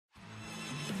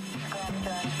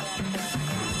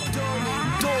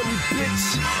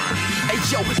bitch. Hey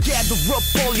yo, gather up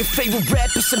all your favorite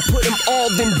rappers and put them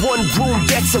all in one room.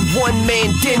 That's a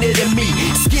one-man dinner to me.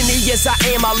 Skinny as I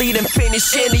am, I lead and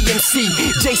finish any MC.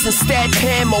 Jason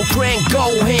Statham or Grant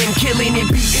Goham, killing it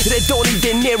beat. That Doni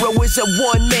De Niro is a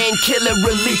one-man killer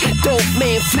relief. Dope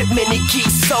man, flip many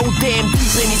keys, so damn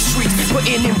deep in these streets.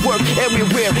 Putting in work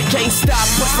everywhere, can't stop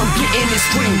us from getting this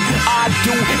dream. I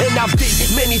do, and I've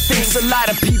did many things a lot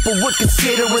of people would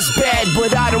consider as bad,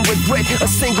 but I don't regret a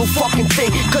single fucking thing.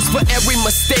 Cause for every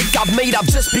mistake I've made, I've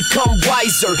just become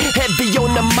wiser. Heavy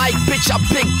on the mic, bitch, I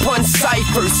big pun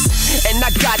ciphers. And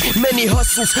I got many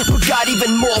hustles, but got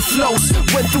even more flows.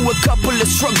 Went through a couple of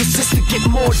struggles just to get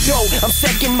more dough. I'm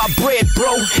stacking my bread,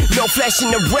 bro. No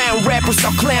flashing around, rappers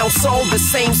are clowns, all the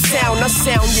same sound. I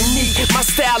sound unique, my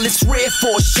style is rare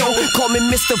for show. Call me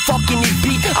Mr. Fucking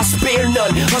Beat, I spare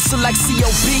none. Hustle like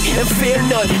COB and fear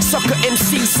none. Sucker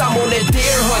MCs, I'm on a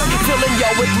dare hunt. Filling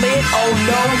y'all with lead, oh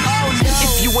no.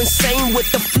 If you insane with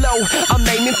the flow, I'm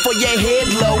aiming for your head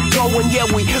low. Going, yeah,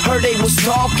 we heard they was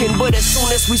talking, but as soon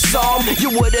as we saw them, you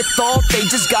would've thought they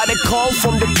just got a call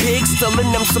from the pigs,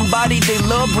 telling them somebody they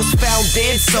loved was found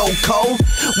dead. So cold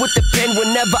with the pen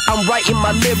whenever I'm writing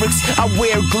my lyrics. I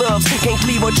wear gloves, can't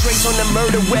leave a trace on a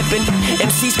murder weapon.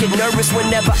 MCs get nervous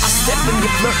whenever I step in.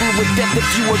 You're flirting with death if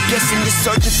you were guessing. You're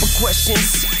searching for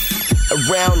questions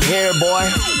around here, boy.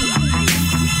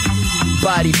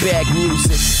 Body bag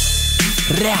music.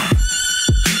 Rah.